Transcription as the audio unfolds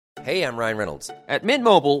Hey, I'm Ryan Reynolds. At Mint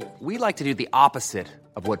Mobile, we like to do the opposite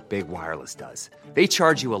of what Big Wireless does. They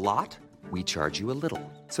charge you a lot, we charge you a little.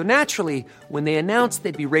 So naturally, when they announced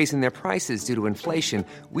they'd be raising their prices due to inflation,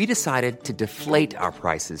 we decided to deflate our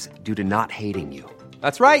prices due to not hating you.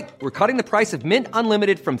 That's right. We're cutting the price of Mint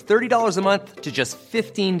Unlimited from $30 a month to just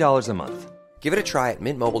 $15 a month. Give it a try at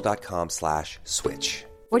mintmobile.com/switch.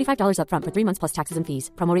 $45 up front for 3 months plus taxes and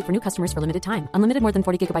fees. Promo rate for new customers for limited time. Unlimited more than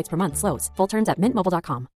 40 gigabytes per month. Slows full terms at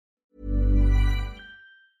mintmobile.com.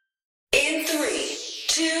 In 3,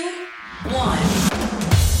 2, 1.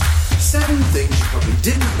 7 things you probably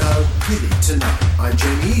didn't know you need to know. I'm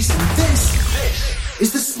Jamie East, and this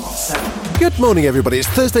is the Smart 7. Good morning, everybody. It's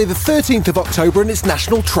Thursday the 13th of October, and it's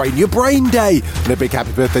National Train Your Brain Day. And a big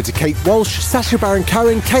happy birthday to Kate Walsh, Sacha Baron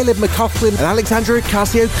Cohen, Caleb McLaughlin, and Alexandra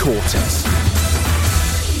Ocasio-Cortez.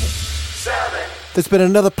 There's been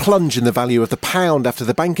another plunge in the value of the pound after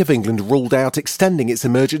the Bank of England ruled out extending its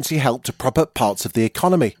emergency help to prop up parts of the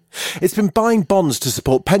economy. It's been buying bonds to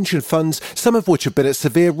support pension funds, some of which have been at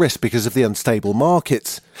severe risk because of the unstable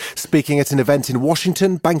markets. Speaking at an event in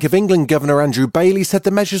Washington, Bank of England Governor Andrew Bailey said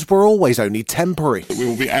the measures were always only temporary. We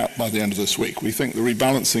will be out by the end of this week. We think the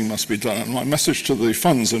rebalancing must be done. And my message to the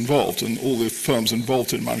funds involved and all the firms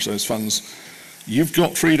involved in managing those funds, you've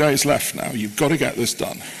got 3 days left now. You've got to get this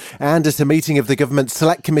done. And at a meeting of the government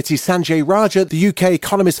select committee, Sanjay Raja, the UK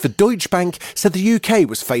economist for Deutsche Bank, said the UK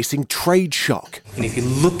was facing trade shock. And if you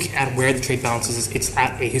look at where the trade balance is, it's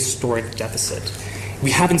at a historic deficit.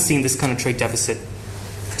 We haven't seen this kind of trade deficit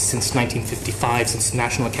since 1955, since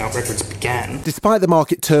national account records began. Despite the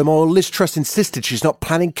market turmoil, Liz Truss insisted she's not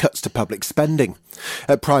planning cuts to public spending.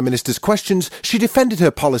 At Prime Minister's questions, she defended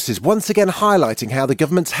her policies, once again highlighting how the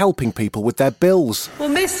government's helping people with their bills. Well,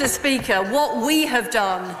 Mr. Speaker, what we have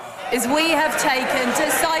done is we have taken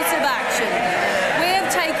decisive action. We have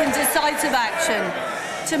taken decisive action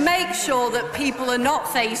to make sure that people are not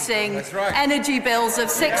facing energy bills of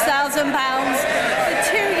 £6,000 for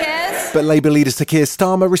 2 years. But Labour leader Sir Keir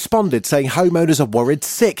Starmer responded, saying homeowners are worried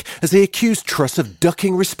sick as they accused Truss of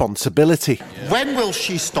ducking responsibility. When will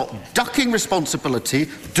she stop ducking responsibility,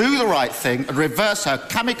 do the right thing and reverse her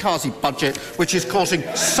kamikaze budget, which is causing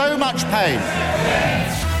so much pain?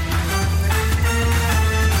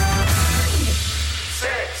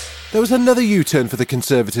 There was another U-turn for the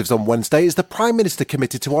Conservatives on Wednesday as the Prime Minister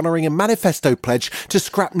committed to honouring a manifesto pledge to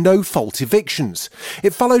scrap no-fault evictions.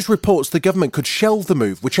 It follows reports the government could shelve the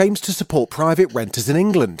move, which aims to support private renters in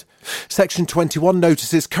England. Section 21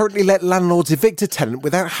 notices currently let landlords evict a tenant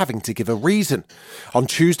without having to give a reason. On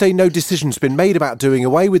Tuesday, no decision's been made about doing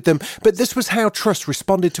away with them, but this was how Truss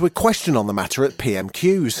responded to a question on the matter at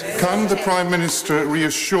PMQs. Can the Prime Minister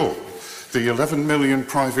reassure the 11 million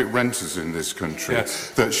private renters in this country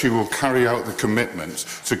that she will carry out the commitment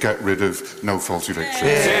to get rid of no-fault evictions?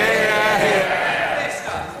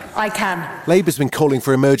 I can. Labour's been calling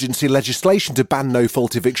for emergency legislation to ban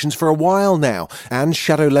no-fault evictions for a while now. And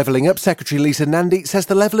Shadow Levelling Up Secretary Lisa Nandy says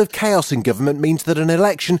the level of chaos in government means that an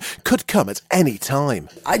election could come at any time.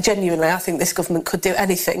 I think this government could do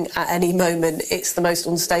anything at any moment. It's the most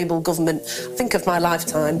unstable government, I think, of my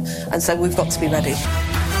lifetime. And so we've got to be ready.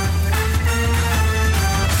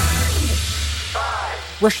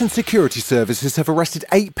 Russian security services have arrested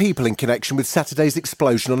 8 people in connection with Saturday's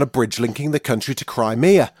explosion on a bridge linking the country to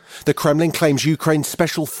Crimea. The Kremlin claims Ukraine's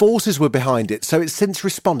special forces were behind it, so it's since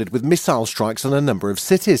responded with missile strikes on a number of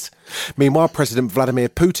cities. Meanwhile, President Vladimir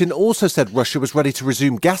Putin also said Russia was ready to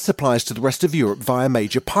resume gas supplies to the rest of Europe via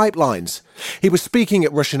major pipelines. He was speaking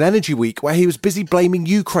at Russian Energy Week, where he was busy blaming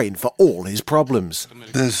Ukraine for all his problems.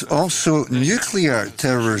 There's also nuclear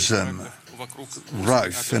terrorism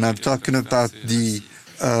rife, and I'm talking about the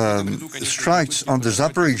strikes on the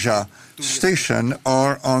Zaporizhia station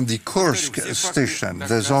or on the Kursk station.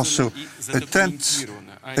 There's also attempts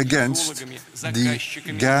against the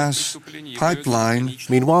gas pipeline.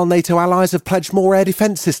 Meanwhile, NATO allies have pledged more air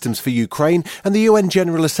defence systems for Ukraine, and the UN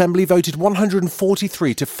General Assembly voted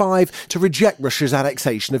 143-5 to reject Russia's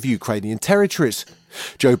annexation of Ukrainian territories.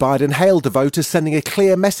 Joe Biden hailed the vote as sending a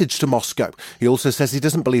clear message to Moscow. He also says he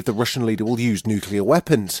doesn't believe the Russian leader will use nuclear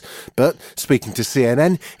weapons. But, speaking to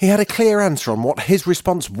CNN, he had a clear answer on what his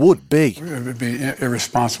response would be. It would be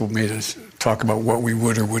irresponsible of me to talk about what we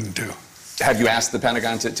would or wouldn't do. Have you asked the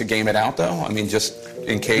Pentagon to game it out, though? I mean, just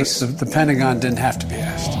in case? The Pentagon didn't have to be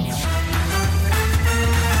asked.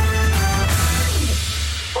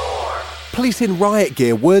 Police in riot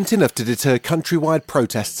gear weren't enough to deter countrywide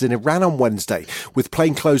protests in Iran on Wednesday, with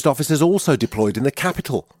plainclothes officers also deployed in the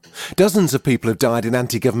capital. Dozens of people have died in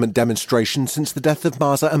anti-government demonstrations since the death of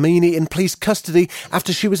Mahsa Amini in police custody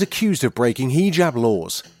after she was accused of breaking hijab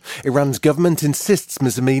laws. Iran's government insists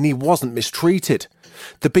Ms Amini wasn't mistreated.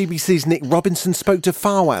 The BBC's Nick Robinson spoke to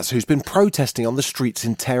Fawaz, who's been protesting on the streets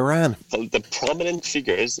in Tehran. Well, the prominent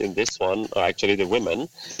figures in this one are actually the women.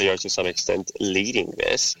 They are to some extent leading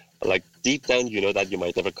this. Like deep down, you know that you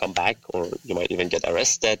might never come back, or you might even get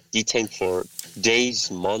arrested, detained for days,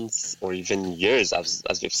 months, or even years, as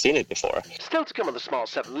we've seen it before. Still to come on the Smart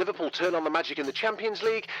 7, Liverpool turn on the magic in the Champions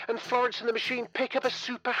League, and Florence and the Machine pick up a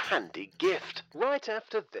super handy gift. Right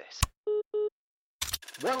after this.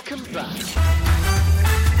 Welcome back.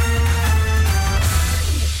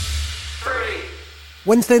 3.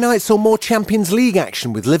 Wednesday night saw more Champions League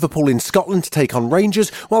action with Liverpool in Scotland to take on Rangers,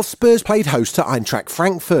 while Spurs played host to Eintracht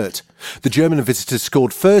Frankfurt. The German visitors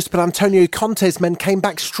scored first, but Antonio Conte's men came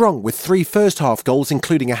back strong with 3 first-half goals,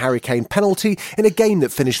 including a Harry Kane penalty, in a game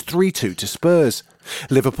that finished 3-2 to Spurs.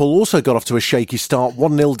 Liverpool also got off to a shaky start,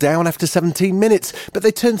 1-0 down after 17 minutes, but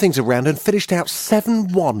they turned things around and finished out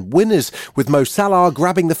 7-1 winners, with Mo Salah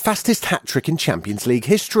grabbing the fastest hat-trick in Champions League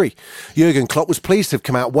history. Jurgen Klopp was pleased to have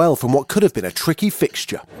come out well from what could have been a tricky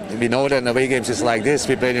fixture. We know that in away games it's like this.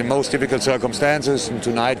 We played in most difficult circumstances, and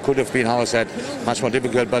tonight could have been, how I said, much more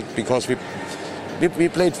difficult, but because we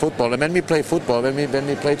played football, and when we play football, when we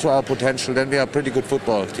play to our potential, then we are a pretty good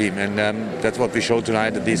football team, and that's what we showed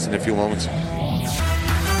tonight, at least in a few moments.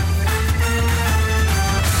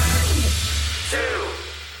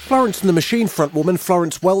 Florence and the Machine frontwoman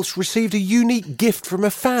Florence Welch received a unique gift from a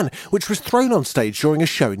fan, which was thrown on stage during a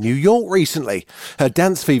show in New York recently. Her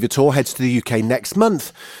Dance Fever tour heads to the UK next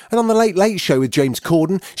month. And on the Late Late Show with James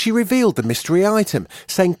Corden, she revealed the mystery item,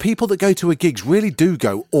 saying people that go to her gigs really do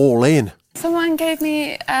go all in. Someone gave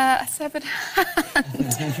me a severed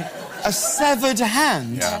hand. A severed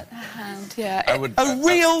hand? Yeah. A hand, yeah. A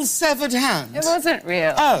real severed hand? It wasn't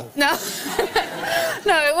real. Oh. No.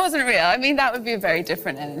 No, it wasn't real. I mean, that would be a very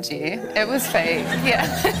different energy. It was fake, yeah.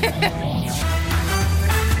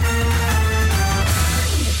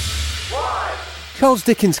 Charles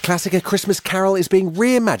Dickens' classic A Christmas Carol is being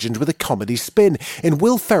reimagined with a comedy spin in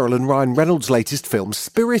Will Ferrell and Ryan Reynolds' latest film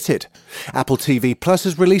Spirited. Apple TV Plus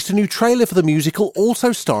has released a new trailer for the musical,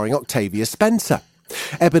 also starring Octavia Spencer.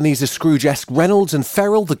 Ebenezer Scrooge-esque Reynolds and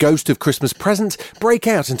Ferrell, the ghost of Christmas Present, break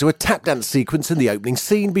out into a tap dance sequence in the opening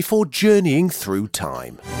scene before journeying through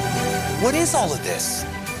time. What is all of this?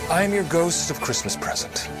 I am your ghost of Christmas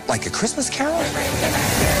Present. Like A Christmas Carol?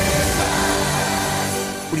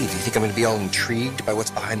 What do you think I'm going to be all intrigued by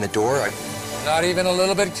what's behind the door? Not even a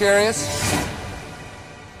little bit curious?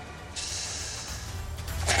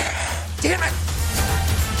 Damn it!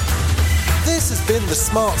 This has been The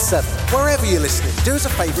Smart 7. Wherever you're listening, do us a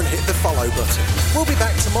favour and hit the follow button. We'll be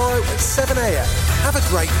back tomorrow at 7 a.m. Have a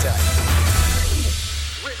great day.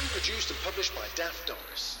 Written, produced and published by Daft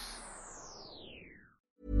Doris.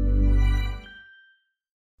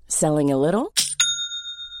 Selling a little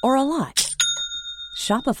or a lot?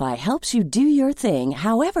 Shopify helps you do your thing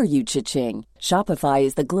however you cha-ching. Shopify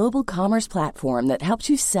is the global commerce platform that helps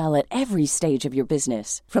you sell at every stage of your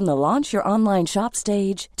business. From the launch your online shop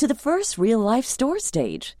stage to the first real-life store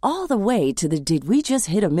stage, all the way to the did we just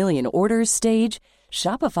hit a million orders stage.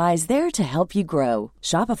 Shopify is there to help you grow.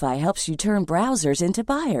 Shopify helps you turn browsers into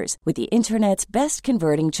buyers with the internet's best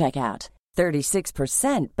converting checkout.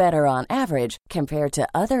 36% better on average compared to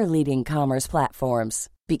other leading commerce platforms.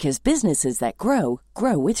 Because businesses that grow,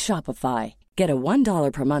 grow with Shopify. Get a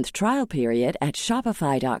 $1 per month trial period at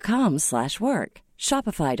shopify.com/work.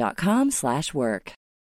 Shopify.com/work.